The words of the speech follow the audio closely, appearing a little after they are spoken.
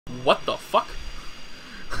What the fuck?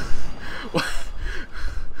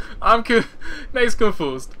 Nate's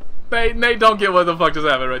confused. Nate don't get what the fuck just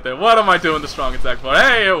happened right there. What am I doing the strong attack for?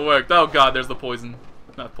 Hey, it worked. Oh god, there's the poison.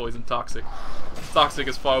 Not poison, toxic. Toxic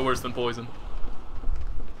is far worse than poison.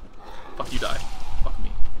 Fuck, you die. Fuck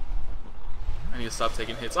me. I need to stop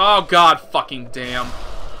taking hits. Oh god, fucking damn.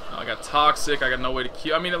 Oh, I got toxic. I got no way to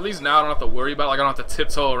kill. I mean, at least now I don't have to worry about it. Like, I don't have to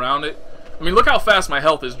tiptoe around it. I mean, look how fast my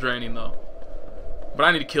health is draining, though. But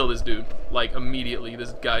I need to kill this dude. Like, immediately.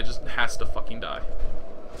 This guy just has to fucking die.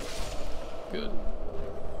 Good.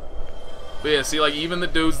 But yeah, see, like, even the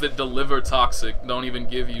dudes that deliver toxic don't even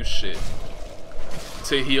give you shit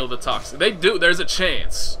to heal the toxic. They do. There's a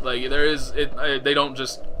chance. Like, there is. They don't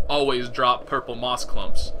just always drop purple moss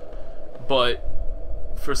clumps.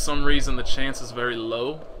 But for some reason, the chance is very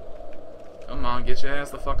low. Come on, get your ass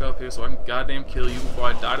the fuck up here so I can goddamn kill you before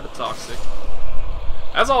I die to the toxic.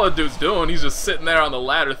 That's all the dude's doing. He's just sitting there on the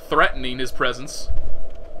ladder threatening his presence.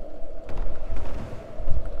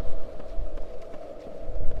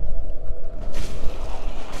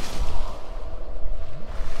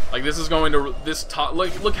 Like, this is going to...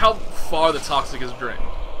 Look how far the toxic is drained.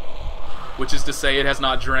 Which is to say it has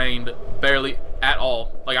not drained barely at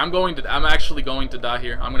all. Like, I'm actually going to die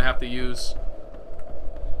here. I'm going to have to use...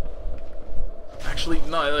 Actually,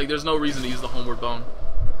 no, like, there's no reason to use the homeward bone.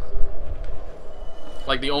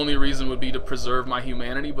 Like, the only reason would be to preserve my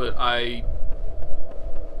humanity, but I'm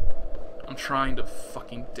trying to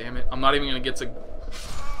fucking... Damn it. I'm not even going to get to...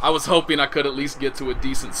 I was hoping I could at least get to a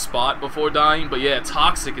decent spot before dying, but yeah,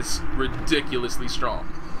 toxic is ridiculously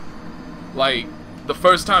strong. Like, the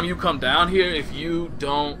first time you come down here, if you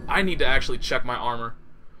don't... I need to actually check my armor.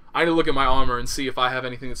 I need to look at my armor and see if I have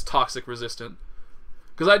anything that's toxic resistant.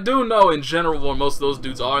 Because I do know in general where most of those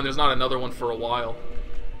dudes are, and there's not another one for a while.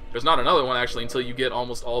 There's not another one actually until you get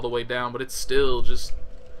almost all the way down, but it's still just...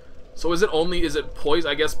 So is it poison?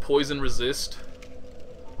 I guess poison resist?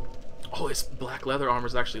 Oh, its black leather armor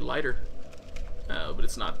is actually lighter. But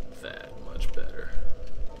it's not that much better.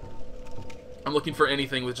 I'm looking for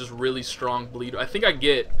anything with just really strong bleed. I think I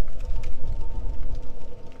get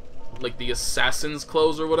like the assassin's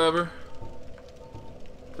clothes or whatever.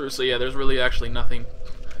 So yeah, there's really actually nothing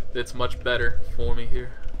that's much better for me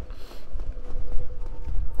here.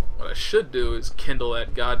 What I should do is kindle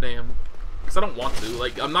that goddamn... Because I don't want to.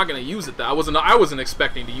 Like, I'm not going to use it. I wasn't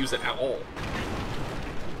expecting to use it at all.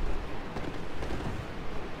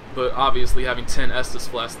 But obviously having 10 Estus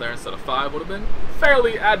Flasks there instead of 5 would have been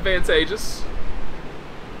fairly advantageous.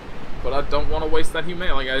 But I don't want to waste that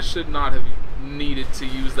humanity. Like, I should not have needed to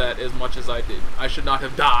use that as much as I did. I should not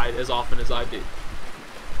have died as often as I did.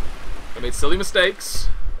 I made silly mistakes.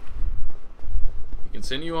 We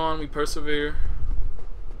continue on, we persevere.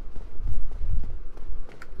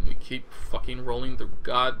 And we keep fucking rolling through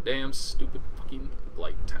goddamn stupid fucking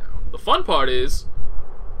Blighttown. The fun part is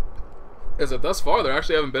that thus far there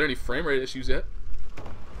actually haven't been any frame rate issues yet.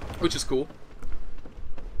 Which is cool.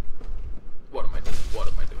 What am I doing? What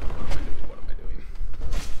am I doing? What am I doing? What am I doing?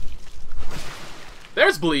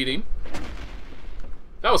 There's bleeding.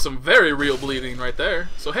 That was some very real bleeding right there.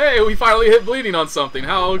 So hey, we finally hit bleeding on something.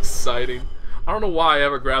 How exciting. I don't know why I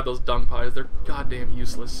ever grabbed those dung pies. They're goddamn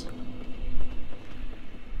useless.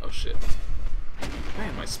 Oh shit.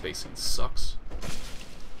 Man, my spacing sucks.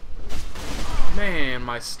 Man,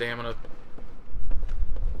 my stamina...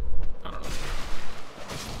 I don't know.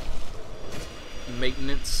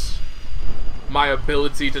 Maintenance. My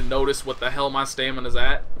ability to notice what the hell my stamina's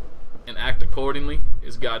at and act accordingly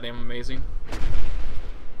is goddamn amazing.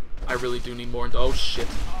 I really do need more. Oh shit!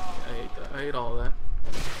 I hate that. I hate all of that.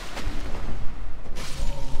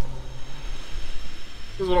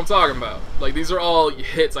 This is what I'm talking about. Like, these are all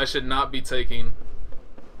hits I should not be taking.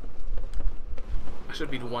 I should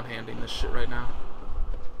be one-handing this shit right now.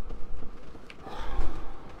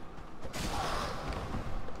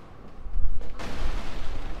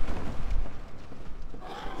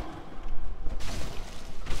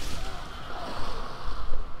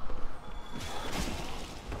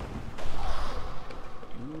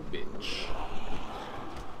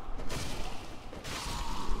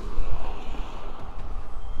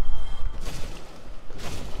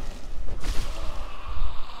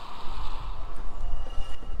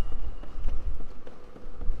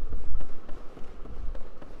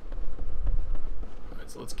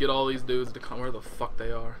 Let's get all these dudes to come where the fuck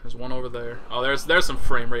they are. There's one over there. Oh, there's some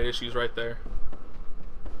frame rate issues right there.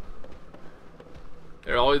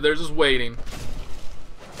 They're just waiting.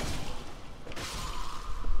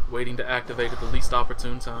 Waiting to activate at the least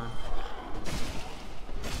opportune time.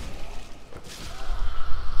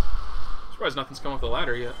 Surprised nothing's come off the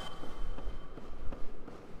ladder yet.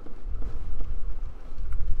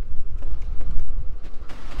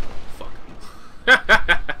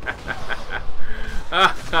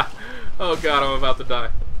 god, I'm about to die.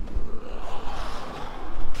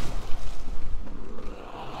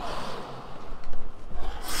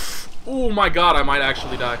 Oh my god, I might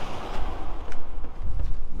actually die.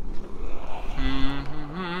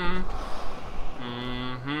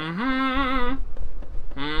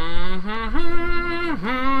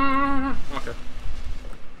 Okay.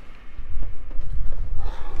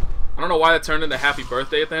 I don't know why that turned into Happy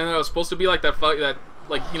Birthday at the end. It was supposed to be like that,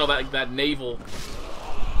 like, you know, that naval,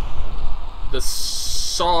 the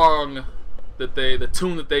song that the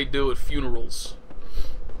tune that they do at funerals.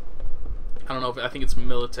 I don't know if I think it's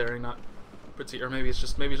military, not pretty, or maybe it's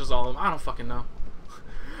just all of them. I don't fucking know.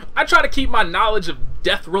 I try to keep my knowledge of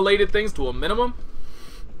death-related things to a minimum.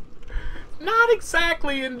 Not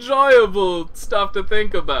exactly enjoyable stuff to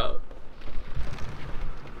think about.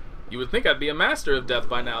 You would think I'd be a master of death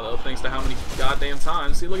by now, though, thanks to how many goddamn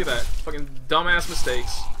times. See, look at that. Fucking dumbass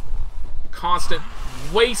mistakes. Constant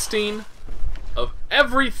wasting of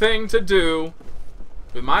everything to do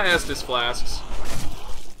with my Estus flasks.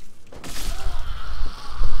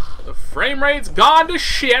 The frame rate's gone to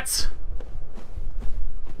shit.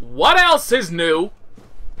 What else is new?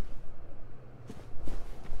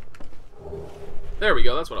 There we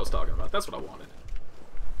go. That's what I was talking about. That's what I wanted.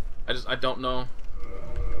 I don't know.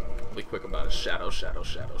 I'll be quick about it. Shadow, shadow,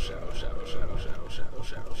 shadow, shadow, shadow, shadow, shadow, shadow,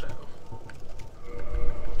 shadow, shadow.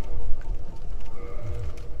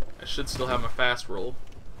 I should still have my fast roll.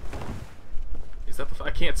 Is that the...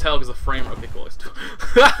 I can't tell because the frame... Okay, cool.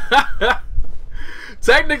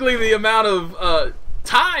 Technically, the amount of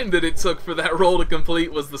time that it took for that roll to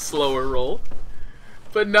complete was the slower roll.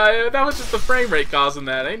 But no, that was just the frame rate causing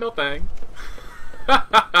that. Ain't no thing.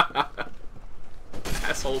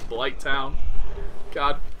 Asshole Blighttown.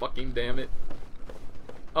 God fucking damn it.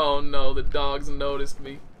 Oh no, the dogs noticed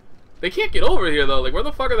me. They can't get over here though. Like, where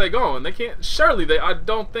the fuck are they going? They can't... Surely they... I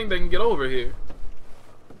don't think they can get over here.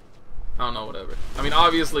 I don't know, whatever. I mean,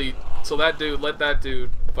 obviously, so that dude... Let that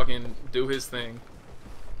dude fucking do his thing.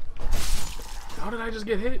 How did I just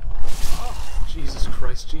get hit? Jesus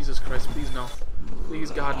Christ, please no.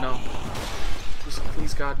 Please God, no. Just,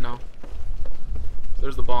 please God, no.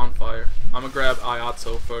 There's the bonfire. I'm gonna grab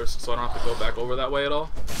Ayato first, so I don't have to go back over that way at all.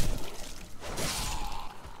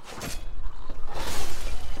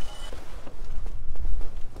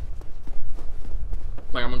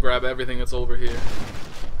 Like, I'm gonna grab everything that's over here.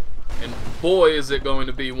 And boy, is it going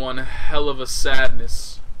to be one hell of a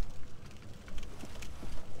sadness.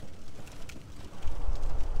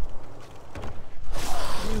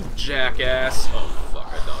 You jackass. Oh, fuck,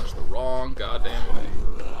 I dodged the wrong goddamn way.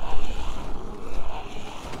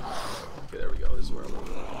 Okay, there we go. This is where I want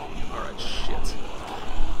to go. Alright, shit.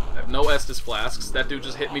 I have no Estus flasks. That dude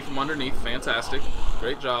just hit me from underneath. Fantastic.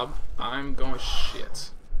 Great job. I'm going...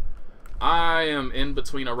 Shit. I am in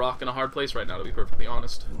between a rock and a hard place right now, to be perfectly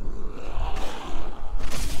honest.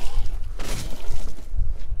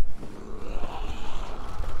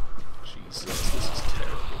 Jesus, this is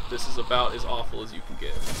terrible. This is about as awful as you can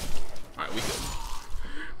get. Alright, we good.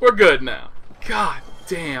 We're good now. God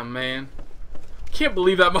damn, man. Can't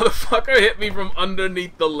believe that motherfucker hit me from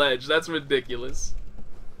underneath the ledge. That's ridiculous.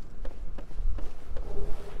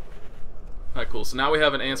 Alright, cool. So now we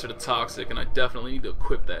have an answer to Toxic, and I definitely need to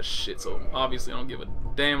equip that shit. So obviously I don't give a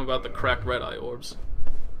damn about the cracked red-eye orbs.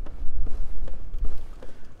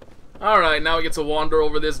 Alright, now we get to wander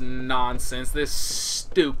over this nonsense. This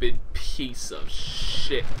stupid piece of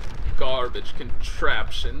shit. Garbage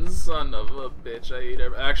contraption. Son of a bitch. I hate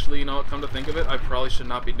every... Actually, you know what? Come to think of it, I probably should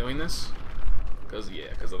not be doing this. Because, yeah,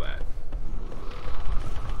 because of that.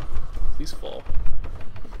 Please fall.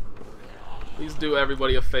 Please do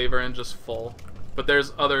everybody a favor and just fall. But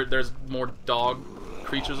there's more dog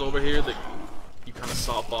creatures over here that you kind of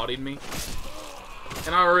soft-bodied me.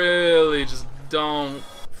 And I really just don't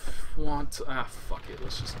want to... Ah, fuck it.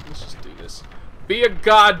 Let's just do this. Be a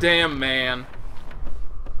goddamn man.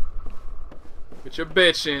 Quit your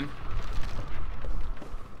bitching.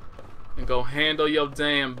 And go handle your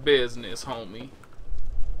damn business, homie.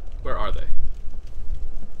 Where are they?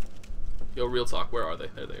 Yo, real talk, where are they?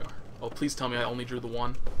 There they are. Oh, please tell me I only drew the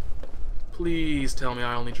one. Please tell me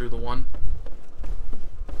I only drew the one.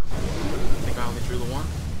 I think I only drew the one.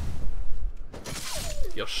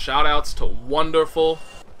 Yo, shoutouts to wonderful,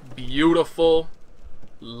 beautiful,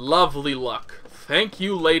 lovely Luck. Thank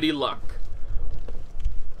you, Lady Luck.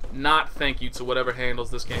 Not thank you to whatever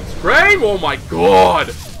handles this game's frame. Oh my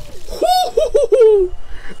god!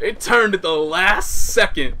 It turned at the last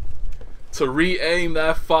second to re-aim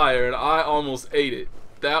that fire, and I almost ate it.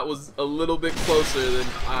 That was a little bit closer than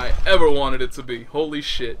I ever wanted it to be. Holy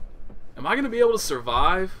shit. Am I going to be able to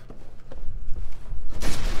survive?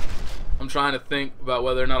 I'm trying to think about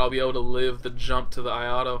whether or not I'll be able to live the jump to the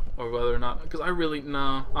Iato, or whether or not, because I really,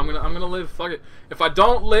 no, I'm gonna live. Fuck it. If I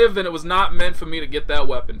don't live, then it was not meant for me to get that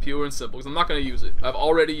weapon, pure and simple. Because I'm not gonna use it. I've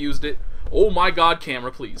already used it. Oh my God,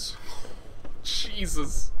 camera, please.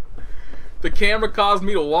 Jesus. The camera caused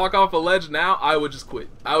me to walk off a ledge. Now I would just quit.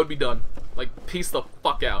 I would be done. Like, peace the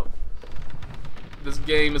fuck out. This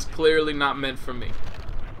game is clearly not meant for me.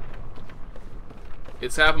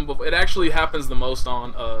 It's happened before. It actually happens the most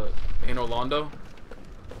on in Orlando,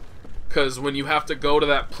 because when you have to go to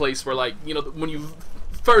that place where, like, you know, when you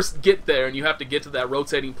first get there and you have to get to that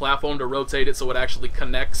rotating platform to rotate it so it actually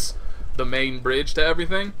connects the main bridge to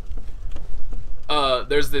everything.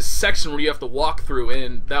 There's this section where you have to walk through,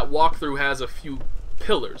 and that walkthrough has a few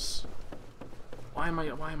pillars. Why am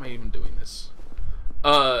I even doing this?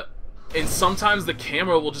 And sometimes the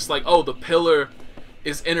camera will just like, oh, the pillar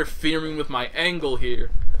is interfering with my angle here.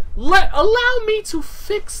 Allow me to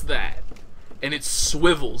fix that. And it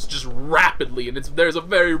swivels just rapidly, and there's a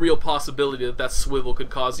very real possibility that that swivel could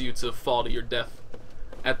cause you to fall to your death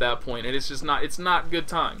at that point, and it's not good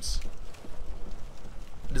times.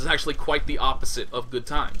 It is actually quite the opposite of good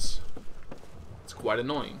times. It's quite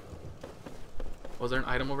annoying. Was there an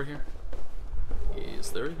item over here? Yes,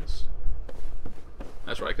 there is.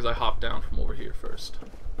 That's right, because I hopped down from over here first.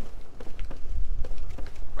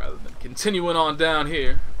 Rather than continuing on down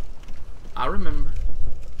here. I remember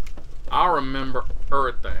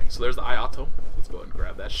everything. So there's the Iato. Let's go ahead and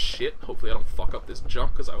grab that shit. Hopefully I don't fuck up this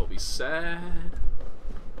jump, because I will be sad.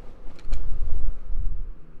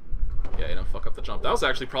 Yeah, you don't fuck up the jump. That was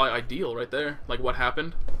actually probably ideal right there. Like, what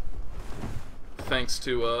happened. Thanks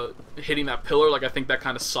to hitting that pillar. Like, I think that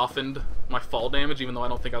kind of softened my fall damage, even though I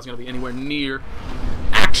don't think I was going to be anywhere near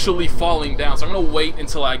actually falling down. So I'm going to wait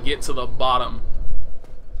until I get to the bottom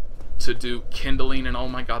to do kindling, and oh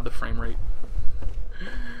my God, the frame rate.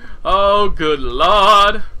 Oh, good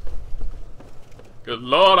Lord. Good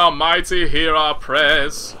Lord Almighty, hear our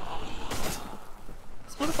prayers.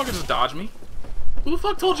 This motherfucker just dodged me. Who the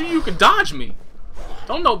fuck told you you could dodge me?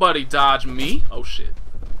 Don't nobody dodge me. Oh shit.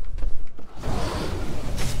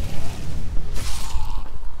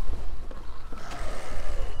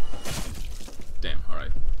 Damn,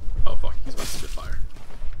 alright. Oh fuck, he's about to spit fire.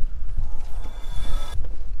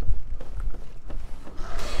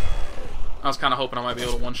 I was kind of hoping I might be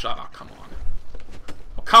able to one-shot. Oh, come on.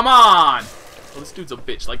 Oh, come on! Oh, this dude's a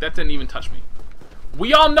bitch. Like, that didn't even touch me.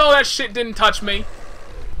 We all know that shit didn't touch me.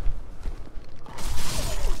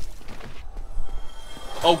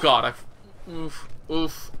 Oh, God. Oof,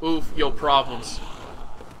 oof, oof. Yo, problems.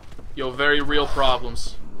 Yo, very real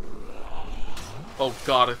problems. Oh,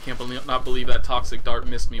 God. I can't not believe that toxic dart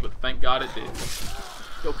missed me, but thank God it did.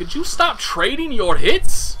 Yo, could you stop trading your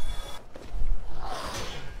hits?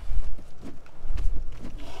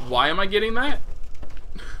 Why am I getting that?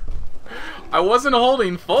 I wasn't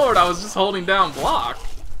holding forward, I was just holding down block.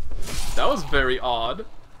 That was very odd.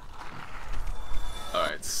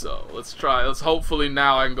 Alright, so let's try. Let's hopefully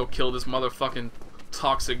now I can go kill this motherfucking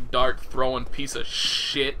toxic dart throwing piece of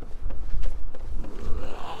shit.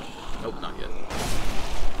 Nope, not yet.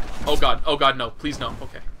 Oh god, no. Please no.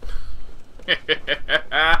 Okay.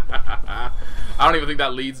 I don't even think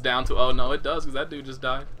that leads down to... Oh no, it does, because that dude just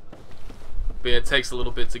died. But yeah, it takes a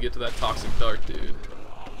little bit to get to that toxic dart, dude.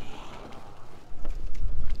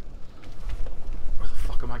 Where the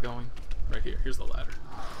fuck am I going? Right here. Here's the ladder.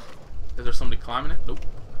 Is there somebody climbing it? Nope.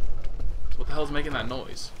 So what the hell's making that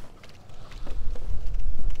noise?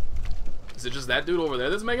 Is it just that dude over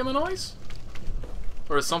there that's making the noise?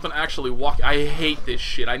 Or is something actually walking? I hate this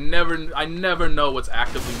shit. I never know what's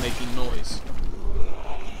actively making noise.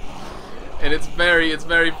 And it's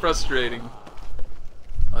very frustrating.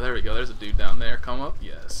 Oh, there we go. There's a dude down there. Come up.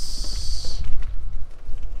 Yes.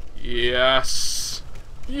 Yes.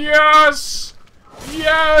 Yes!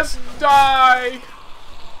 Yes! Die!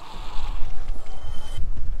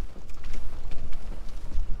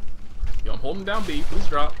 Yo, I'm holding down B. Please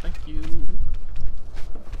drop. Thank you.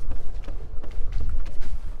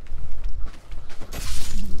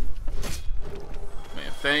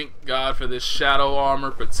 Man, thank God for this shadow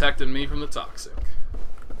armor protecting me from the toxic.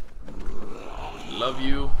 Love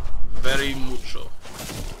you very mucho.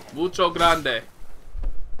 Mucho grande.